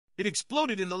it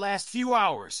exploded in the last few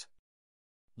hours.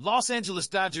 Los Angeles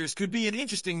Dodgers could be an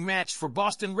interesting match for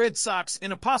Boston Red Sox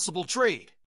in a possible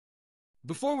trade.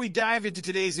 Before we dive into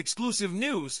today's exclusive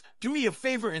news, do me a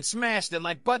favor and smash that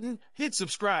like button, hit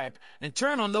subscribe, and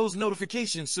turn on those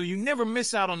notifications so you never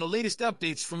miss out on the latest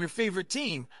updates from your favorite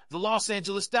team, the Los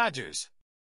Angeles Dodgers.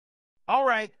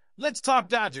 Alright, let's talk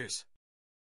Dodgers.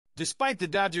 Despite the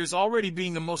Dodgers already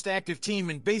being the most active team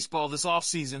in baseball this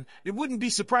offseason, it wouldn't be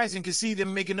surprising to see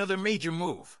them make another major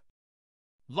move.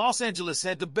 Los Angeles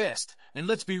had the best, and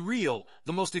let's be real,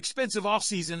 the most expensive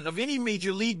offseason of any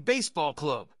Major League Baseball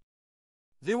club.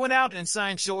 They went out and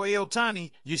signed Shohei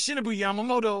Ohtani, Yoshinobu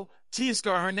Yamamoto,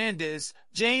 Teoscar Hernández,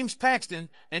 James Paxton,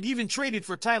 and even traded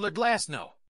for Tyler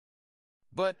Glasnow.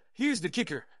 But here's the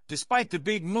kicker. Despite the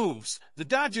big moves, the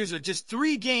Dodgers are just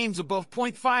 3 games above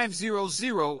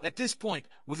 .500 at this point,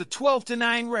 with a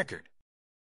 12-9 record.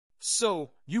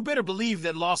 So, you better believe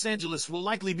that Los Angeles will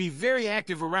likely be very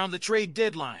active around the trade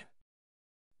deadline.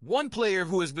 One player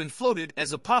who has been floated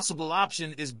as a possible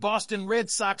option is Boston Red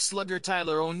Sox slugger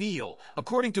Tyler O'Neill,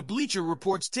 according to Bleacher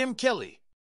Report's Tim Kelly.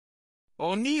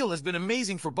 O'Neill has been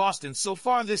amazing for Boston so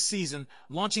far this season,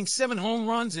 launching 7 home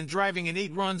runs and driving in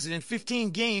 8 runs in 15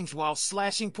 games while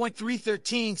slashing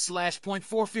 .313,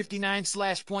 .459,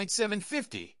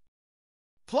 .750.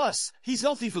 Plus, he's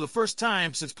healthy for the first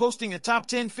time since posting a top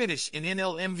 10 finish in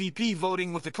NL MVP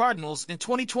voting with the Cardinals in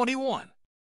 2021.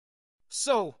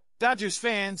 So, Dodgers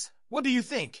fans, what do you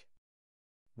think?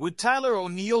 Would Tyler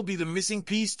O'Neill be the missing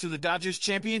piece to the Dodgers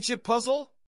championship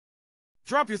puzzle?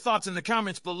 Drop your thoughts in the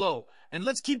comments below, and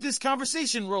let's keep this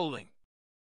conversation rolling.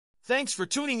 Thanks for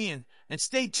tuning in, and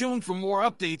stay tuned for more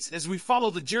updates as we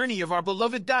follow the journey of our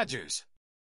beloved Dodgers.